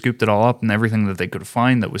off and they scooped it all up, and everything that they could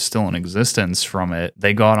find that was still in existence from it,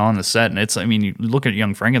 they got on the set. And it's, I mean, you look at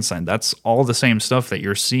Young Frankenstein, that's all the same stuff that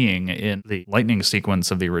you're seeing in the lightning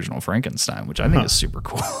sequence of the original Frankenstein, which I think is super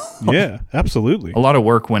cool. Yeah, absolutely. A lot of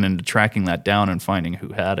work went into tracking that down and finding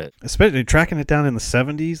who had it. Especially tracking it down in the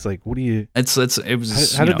 70s. Like, what do you... It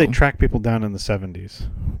was... How did they track people down in the 70s?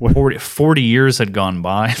 40 years had gone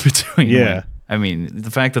by between... Yeah. I mean,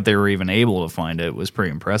 the fact that they were even able to find it was pretty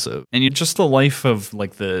impressive. And just the life of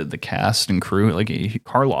like the cast and crew, like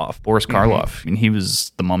Boris Karloff. I mean, he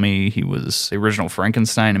was the Mummy. He was the original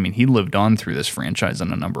Frankenstein. I mean, he lived on through this franchise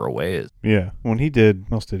in a number of ways. Yeah. When he did,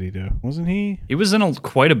 what else did he do? Wasn't he? He was in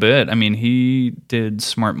quite a bit. I mean, he did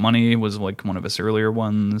Smart Money, was like one of his earlier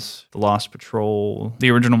ones. The Lost Patrol, the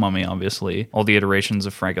original Mummy, obviously. All the iterations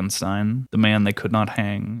of Frankenstein. The Man They Could Not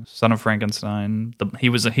Hang, Son of Frankenstein. He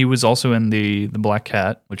was also in the Black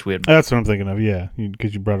Cat, which we had... That's what I'm thinking of, yeah,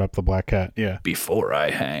 because you brought up the Black Cat, yeah. Before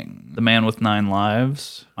I Hang. The Man with Nine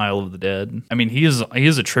Lives, Isle of the Dead. I mean, he is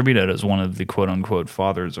attributed as one of the quote-unquote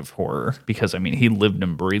fathers of horror, because, I mean, he lived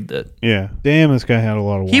and breathed it. Yeah. Damn, this guy had a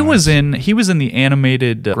lot of wines. He was in the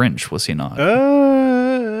animated Grinch, was he not?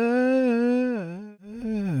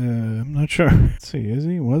 I'm not sure. Let's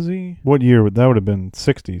see, was he? What year that would have been?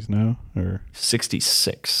 60s, no? Or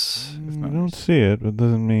 66. I don't see it, but it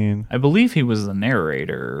doesn't mean... I believe he was the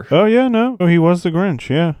narrator. Oh, yeah, no. Oh, he was the Grinch,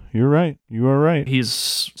 yeah. You're right. You are right. He's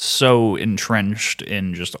so entrenched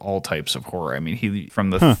in just all types of horror. I mean, he from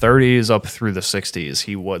the 30s up through the 60s,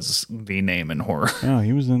 he was the name in horror. Yeah,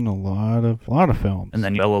 he was in a lot of films. And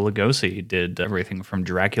then Bela Lugosi did everything from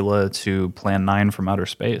Dracula to Plan 9 from Outer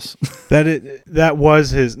Space. That was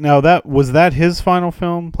his... Now, that Was that his final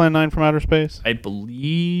film, Plan 9 from Outer Space? I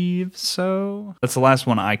believe so. That's the last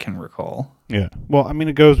one I can recall. Yeah. Well, I mean,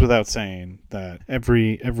 it goes without saying that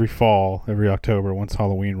every fall, every October, once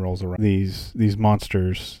Halloween rolls around, these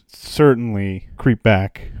monsters certainly creep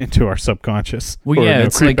back into our subconscious. Well, yeah,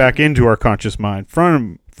 it's creep back into our conscious mind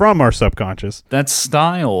from our subconscious. That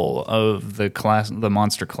style of the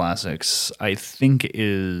monster classics, I think,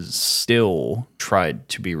 is still tried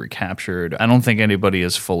to be recaptured. I don't think anybody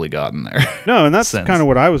has fully gotten there. No, and that's kind of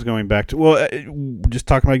what I was going back to. Well, just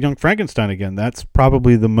talking about Young Frankenstein again, that's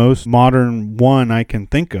probably the most modern one I can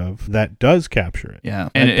think of that does capture it. Yeah,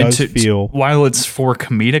 and it does feel... While it's for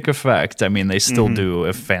comedic effect, I mean, they still do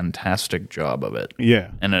a fantastic job of it. Yeah.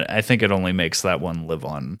 And I think it only makes that one live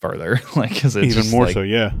on further. Cause it's even more so,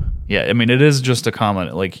 yeah. Yeah, I mean, it is just a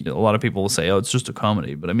comedy. Like, a lot of people will say, "Oh, it's just a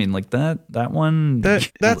comedy," but I mean, like that one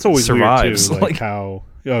that's always survives. Weird too, like how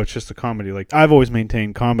it's just a comedy. Like I've always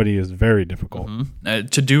maintained, comedy is very difficult to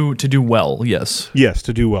do well. Yes,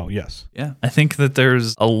 to do well. Yes, yeah. I think that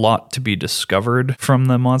there's a lot to be discovered from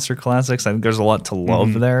the monster classics. I think there's a lot to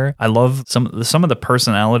love there. I love some of the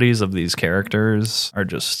personalities of these characters are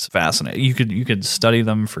just fascinating. You could study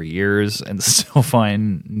them for years and still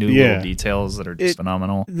find new little details that are just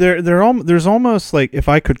phenomenal. There's almost like, if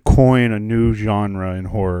I could coin a new genre in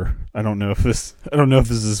horror, I don't know if this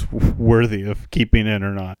is worthy of keeping in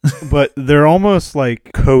or not, but they're almost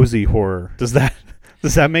like cozy horror. Does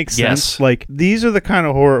that make sense? Yes. Like, these are the kind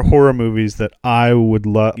of horror movies that I would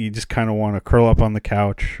love. You just kind of want to curl up on the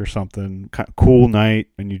couch or something, cool night,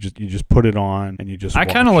 and you just put it on and you just. I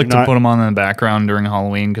kind of like to put them on in the background during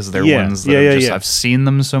Halloween because they're ones that I've seen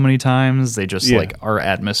them so many times. They just like our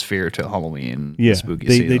atmosphere to Halloween. Yeah, spooky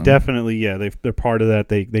season. They definitely they're part of that.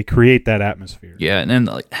 They create that atmosphere. Yeah, and then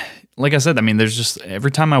like I said, I mean, there's just,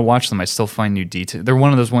 every time I watch them, I still find new details. They're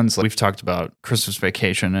one of those ones, like we've talked about Christmas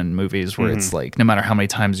Vacation and movies where it's like, no matter how many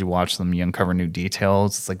times you watch them, you uncover new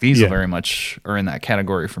details. It's like, these are very much are in that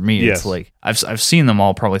category for me. Yes. It's like, I've seen them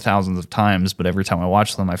all probably thousands of times, but every time I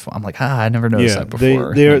watch them, I'm like, I never noticed that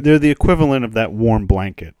before. They're the equivalent of that warm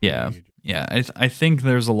blanket. Yeah. Yeah, I think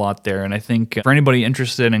there's a lot there, and I think for anybody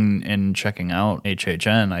interested in checking out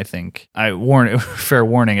HHN, I think fair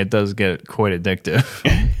warning, it does get quite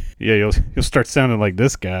addictive. Yeah, you'll start sounding like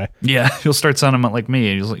this guy. Yeah, you'll start sounding like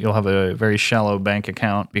me. You'll have a very shallow bank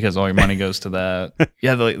account because all your money goes to that.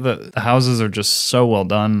 Yeah, the houses are just so well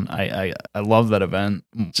done. I love that event.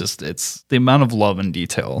 Just, it's the amount of love and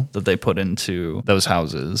detail that they put into those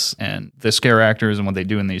houses and the scare actors and what they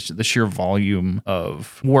do in the sheer volume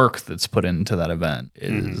of work that's put into that event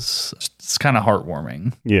is it's kind of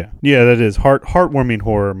heartwarming. Yeah, that is heartwarming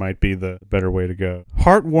horror might be the better way to go.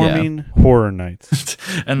 Heartwarming horror nights.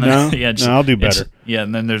 And then, I'll do better. Yeah,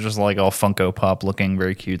 and then they're just like all Funko Pop looking,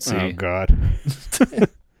 very cutesy. Oh God.